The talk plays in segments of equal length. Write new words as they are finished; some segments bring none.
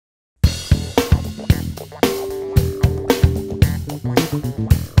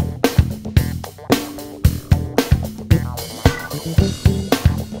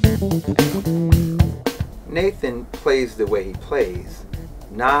Nathan plays the way he plays,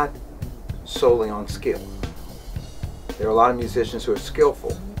 not solely on skill. There are a lot of musicians who are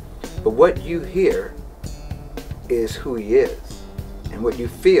skillful, but what you hear is who he is, and what you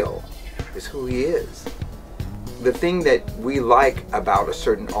feel is who he is. The thing that we like about a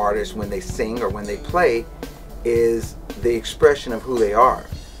certain artist when they sing or when they play is the expression of who they are.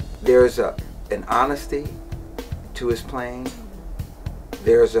 There's an honesty to his playing.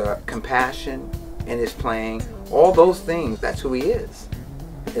 There's a compassion in his playing. All those things, that's who he is.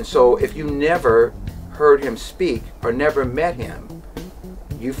 And so if you never heard him speak or never met him,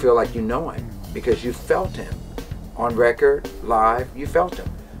 you feel like you know him because you felt him. On record, live, you felt him.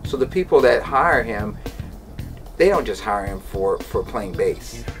 So the people that hire him, they don't just hire him for playing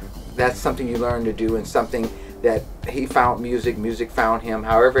bass. That's something you learn to do, and something that he found music found him.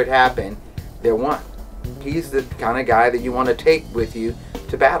 However it happened, they're one. He's the kind of guy that you want to take with you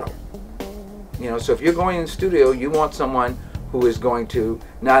to battle. You know, so if you're going in the studio, you want someone who is going to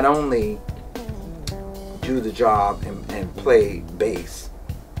not only do the job and play bass,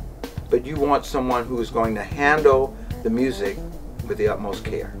 but you want someone who is going to handle the music with the utmost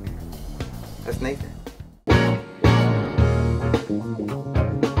care. That's Nathan.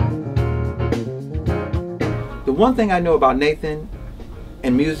 The one thing I know about Nathan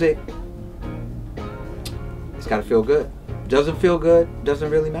and music, it's got to feel good. Doesn't feel good, doesn't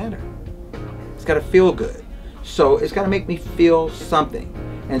really matter. It's got to feel good. So it's got to make me feel something.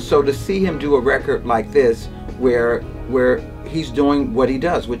 And so to see him do a record like this where he's doing what he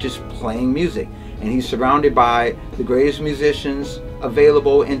does, which is playing music, and he's surrounded by the greatest musicians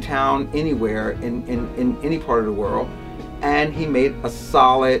available in town anywhere in any part of the world, and he made a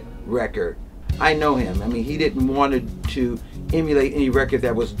solid record. I know him. I mean, he didn't want to emulate any record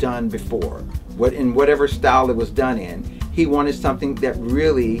that was done before, in whatever style it was done in. He wanted something that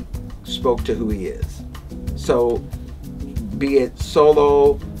really spoke to who he is. So be it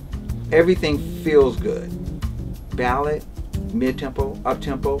solo, everything feels good. Ballad, mid-tempo,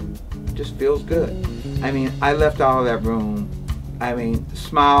 up-tempo, just feels good. I mean, I left out of that room, I mean,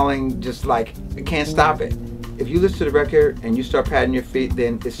 smiling, just like, I can't stop it. If you listen to the record and you start patting your feet,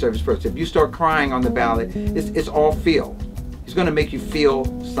 then it serves purpose. If you start crying on the ballad, it's all feel. He's going to make you feel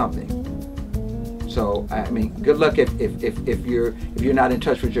something. So I mean, good luck if you're not in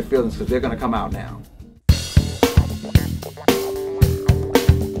touch with your feelings, because they're going to come out now.